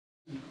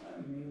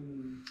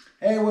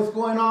Hey, what's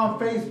going on,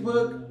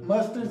 Facebook?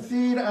 Mustard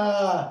Seed.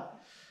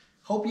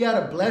 Hope you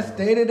had a blessed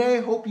day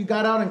today. Hope you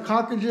got out and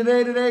conquered your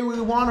day today. We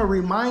want to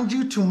remind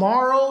you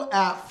tomorrow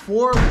at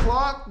 4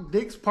 o'clock,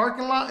 Dick's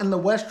parking lot in the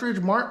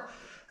Westridge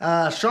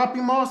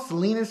Shopping Mall,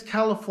 Salinas,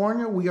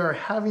 California. We are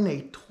having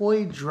a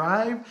toy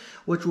drive,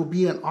 which will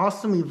be an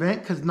awesome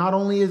event because not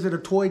only is it a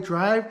toy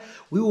drive,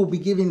 we will be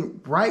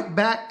giving right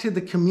back to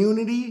the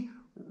community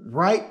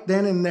right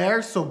then and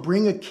there. So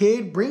bring a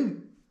kid,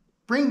 bring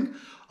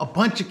a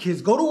bunch of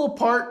kids. Go to a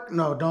park.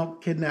 No,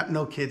 don't kidnap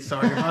no kids.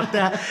 Sorry about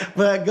that.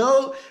 But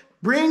go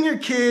bring your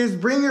kids,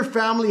 bring your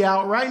family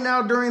out. Right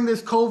now during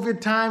this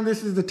COVID time,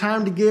 this is the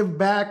time to give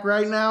back.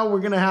 Right now we're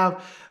going to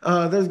have,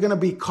 there's going to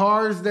be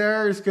cars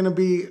there. It's going to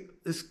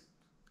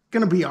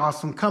be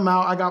awesome. Come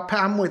out.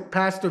 I'm with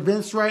Pastor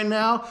Vince right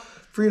now,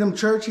 Freedom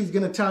Church. He's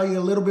going to tell you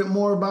a little bit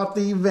more about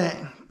the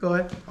event. Go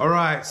ahead. All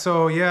right.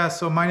 So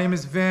my name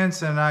is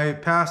Vince and I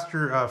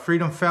pastor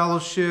Freedom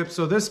Fellowship.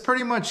 So this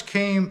pretty much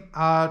came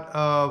out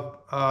of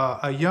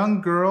a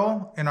young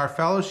girl in our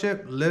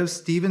fellowship, Liv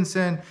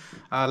Stevenson,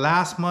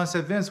 last month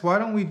said, Vince, why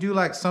don't we do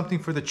like something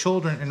for the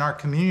children in our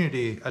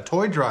community, a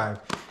toy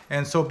drive?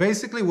 And so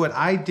basically what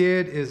I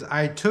did is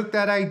I took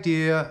that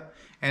idea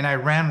and I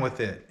ran with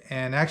it.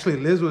 And actually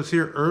Liz was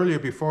here earlier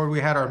before we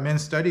had our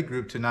men's study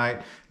group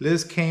tonight.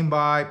 Liz came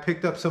by,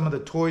 picked up some of the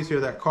toys here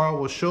that Carl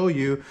will show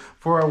you.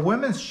 For our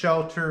women's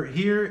shelter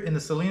here in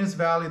the Salinas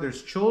Valley,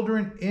 there's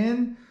children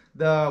in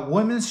the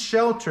women's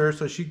shelter.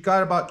 So she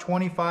got about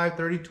 25,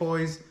 30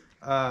 toys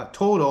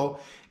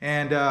total.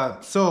 And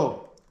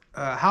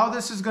how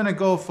this is gonna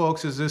go,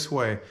 folks, is this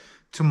way.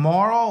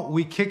 Tomorrow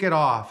we kick it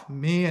off.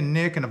 Me and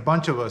Nick and a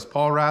bunch of us,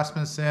 Paul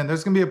Rasmussen,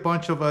 there's gonna be a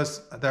bunch of us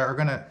that are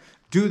gonna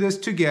do this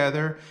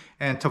together.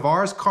 And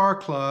Tavares Car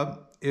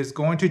Club is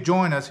going to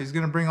join us. He's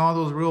going to bring all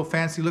those real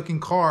fancy looking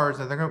cars.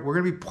 And we're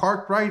going to be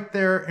parked right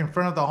there in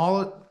front of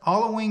the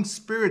Halloween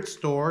Spirit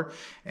Store.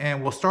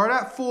 And we'll start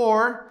at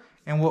 4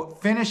 and we'll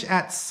finish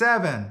at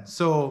 7.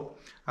 So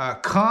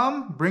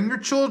come, bring your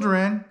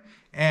children.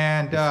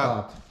 And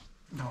no,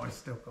 it's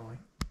still going.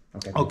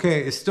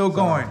 Okay, it's still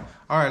going.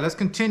 All right, let's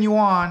continue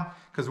on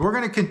because we're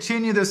going to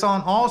continue this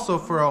on also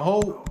for a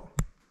whole...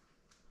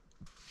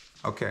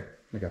 Okay.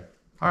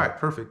 All right,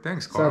 perfect.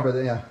 Thanks, Carl. Sorry about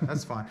that, yeah.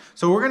 That's fine.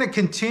 So we're going to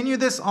continue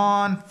this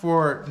on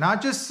for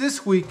not just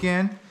this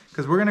weekend,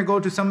 because we're going to go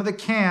to some of the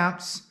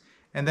camps,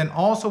 and then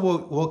also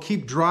we'll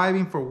keep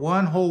driving for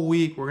one whole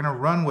week. We're going to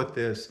run with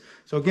this.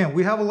 So again,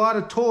 we have a lot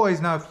of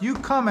toys. Now, if you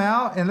come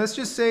out, and let's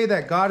just say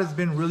that God has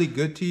been really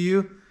good to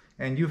you,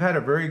 and you've had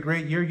a very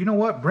great year, you know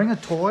what? Bring a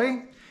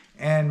toy,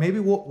 and maybe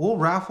we'll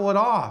raffle it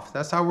off.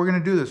 That's how we're going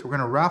to do this. We're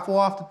going to raffle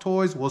off the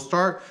toys. We'll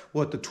start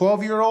with the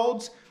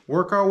 12-year-olds,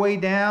 work our way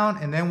down,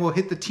 and then we'll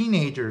hit the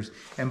teenagers.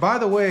 And by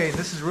the way,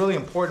 this is really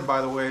important,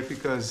 by the way,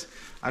 because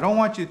I don't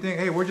want you to think,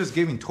 hey, we're just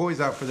giving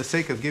toys out for the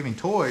sake of giving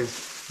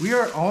toys. We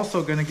are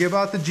also going to give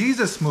out the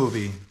Jesus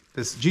movie.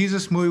 This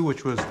Jesus movie,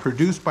 which was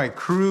produced by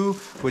Cru,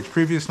 which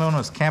previously known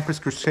as Campus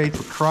Crusade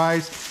for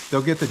Christ.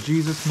 They'll get the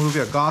Jesus movie,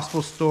 a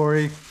gospel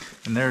story.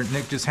 And there,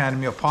 Nick just handed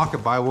me a pocket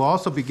Bible. We'll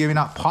also be giving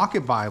out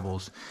pocket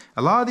Bibles.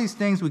 A lot of these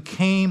things we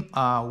came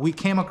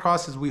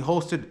across as we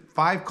hosted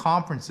 5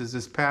 conferences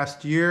this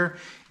past year.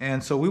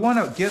 And so we want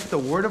to get the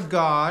Word of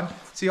God.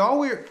 See, all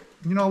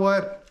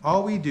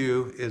we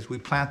do is we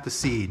plant the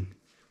seed.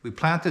 We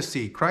plant the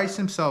seed. Christ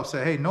himself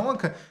said, hey,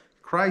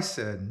 Christ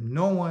said,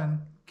 no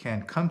one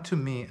can come to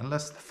me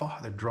unless the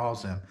Father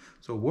draws them.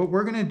 So what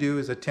we're going to do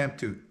is attempt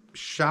to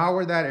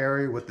shower that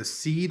area with the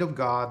seed of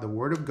God, the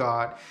Word of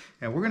God,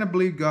 and we're going to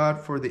believe God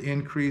for the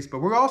increase, but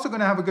we're also going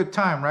to have a good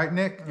time, right,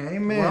 Nick?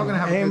 Amen. We're all going to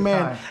have a good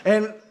time.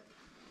 And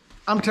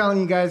I'm telling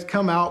you guys,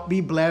 come out,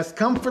 be blessed.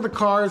 Come for the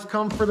cars,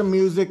 come for the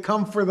music,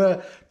 come for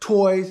the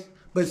toys,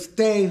 but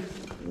stay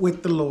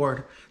with the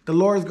Lord. The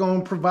Lord's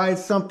going to provide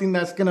something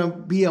that's going to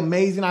be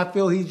amazing. I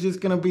feel he's just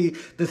going to be,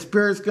 the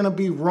Spirit's going to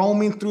be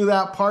roaming through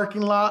that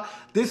parking lot.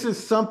 This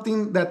is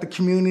something that the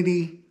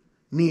community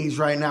needs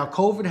right now.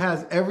 COVID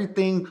has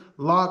everything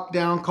locked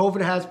down.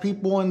 COVID has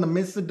people in the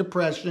midst of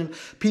depression,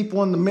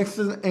 people in the midst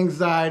of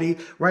anxiety.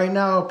 Right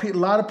now, a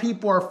lot of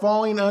people are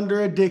falling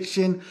under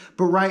addiction.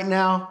 But right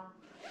now,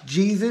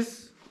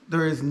 Jesus,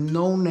 there is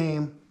no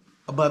name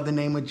above the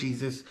name of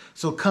Jesus.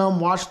 So come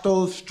watch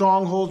those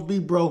strongholds be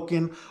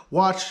broken.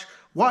 Watch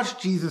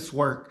Jesus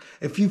work.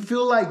 If you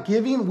feel like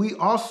giving, we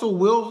also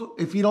will,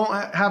 if you don't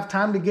have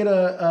time to get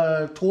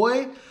a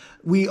toy,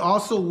 we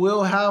also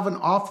will have an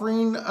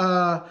offering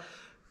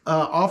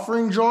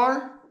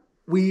jar.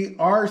 We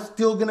are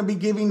still going to be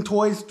giving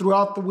toys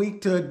throughout the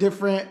week to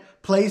different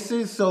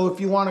places. So if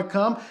you want to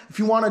come, if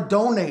you want to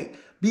donate,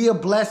 be a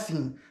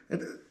blessing.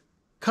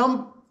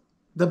 Come.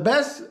 The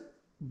best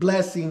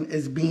blessing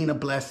is being a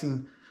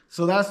blessing.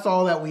 So that's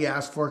all that we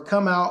ask for.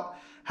 Come out,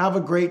 have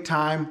a great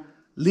time,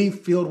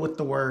 leave filled with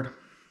the Word.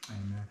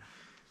 Amen.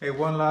 Hey,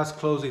 one last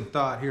closing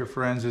thought here,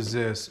 friends, is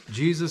this.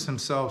 Jesus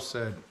himself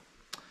said,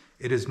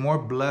 it is more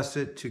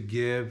blessed to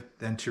give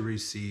than to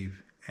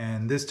receive.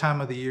 And this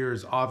time of the year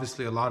is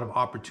obviously a lot of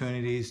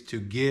opportunities to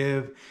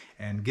give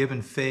and give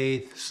in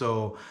faith.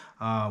 So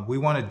we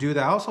want to do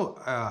that.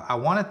 Also, I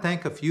want to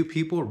thank a few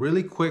people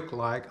really quick.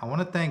 I want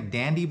to thank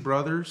Dandy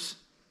Brothers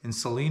in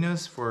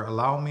Salinas for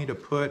allowing me to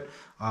put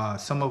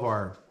some of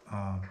our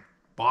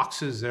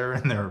boxes there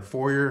in their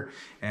foyer,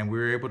 and we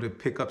were able to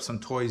pick up some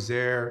toys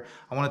there.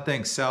 I want to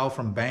thank Sal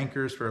from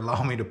Bankers for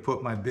allowing me to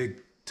put my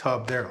big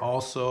tub there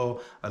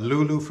also.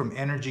 Lulu from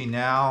Energy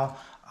Now.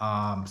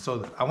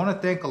 So I want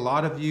to thank a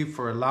lot of you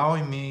for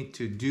allowing me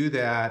to do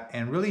that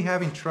and really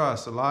having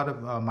trust. A lot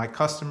of my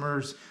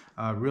customers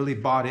really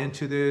bought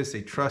into this.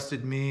 They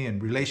trusted me,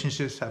 and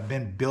relationships have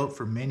been built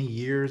for many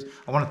years.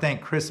 I want to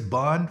thank Chris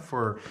Bunn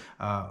for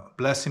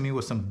blessing me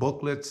with some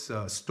booklets,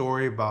 a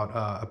story about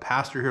a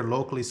pastor here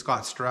locally,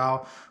 Scott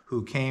Stroud,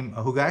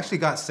 who actually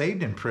got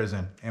saved in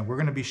prison. And we're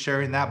going to be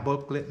sharing that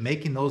booklet,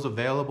 making those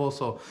available.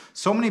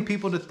 So many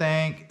people to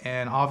thank.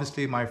 And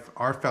obviously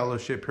our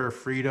fellowship here,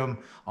 Freedom,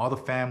 all the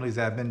families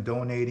that have been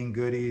donating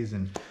goodies,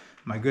 and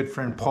my good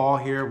friend Paul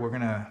here, we're going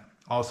to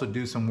also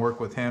do some work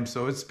with him.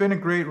 So it's been a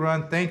great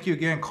run. Thank you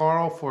again,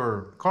 Carl,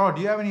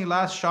 do you have any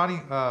last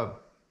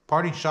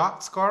parting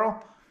shots,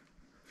 Carl?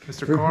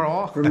 Mr.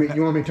 Carl? For me,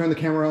 you want me to turn the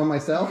camera on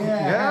myself?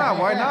 Yeah,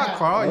 why not,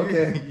 Carl?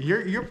 Okay.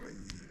 You're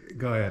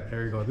go ahead.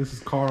 There you go. This is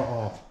Carl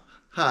All.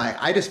 Hi,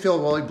 I just feel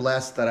really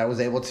blessed that I was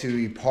able to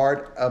be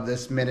part of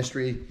this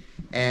ministry,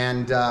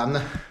 and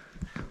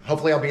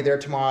hopefully I'll be there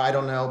tomorrow. I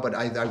don't know, but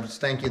I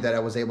just thank you that I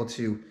was able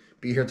to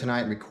be here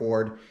tonight and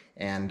record,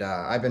 and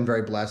I've been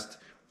very blessed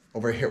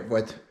over here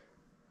with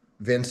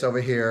Vince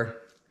over here,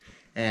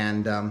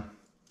 and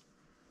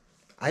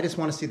I just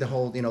want to see the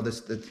whole,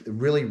 this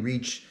really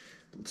reach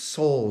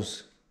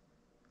souls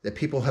that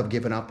people have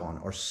given up on,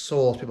 or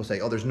souls people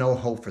say, oh, there's no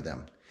hope for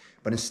them.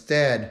 But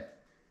instead,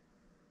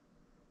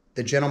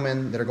 the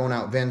gentlemen that are going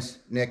out, Vince,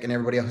 Nick, and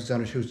everybody else who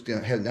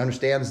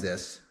understands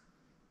this,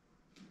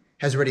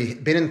 has already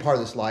been in part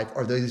of this life,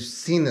 or they've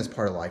seen this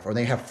part of life, or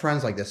they have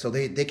friends like this, so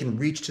they can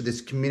reach to this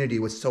community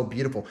what's so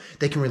beautiful.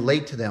 They can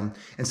relate to them,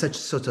 and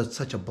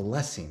such a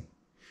blessing.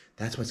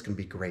 That's what's going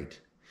to be great.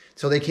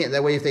 So they can't,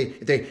 that way if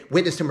they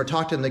witness him or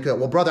talk to them, they go,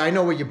 well, brother, I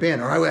know where you've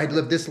been, or I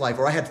lived this life,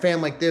 or I had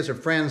family like this, or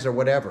friends, or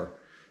whatever.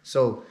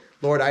 So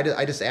Lord,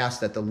 I just ask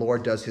that the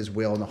Lord does his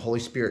will, and the Holy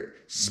Spirit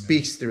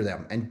speaks through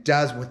them and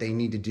does what they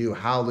need to do.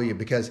 Hallelujah.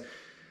 Because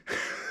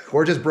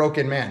we're just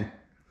broken men.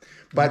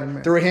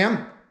 But through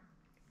him,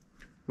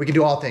 we can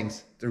do all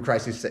things through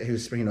Christ who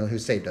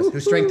saved us, who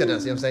strengthened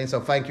us. You know what I'm saying? So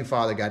thank you,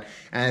 Father God.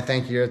 And I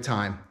thank you for your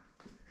time,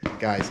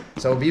 guys.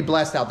 So be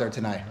blessed out there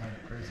tonight.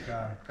 Praise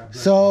God. God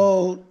bless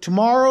So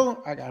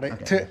tomorrow, I got it.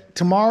 Okay.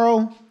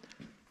 Tomorrow,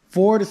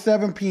 4 to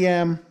 7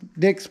 p.m.,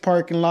 Dick's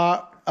parking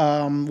lot,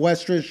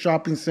 Westridge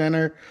Shopping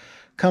Center.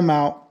 Come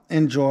out,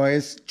 enjoy.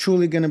 It's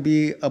truly going to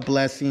be a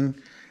blessing.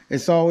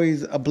 It's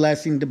always a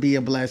blessing to be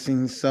a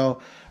blessing.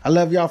 So I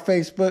love y'all,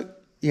 Facebook.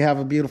 You have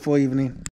a beautiful evening.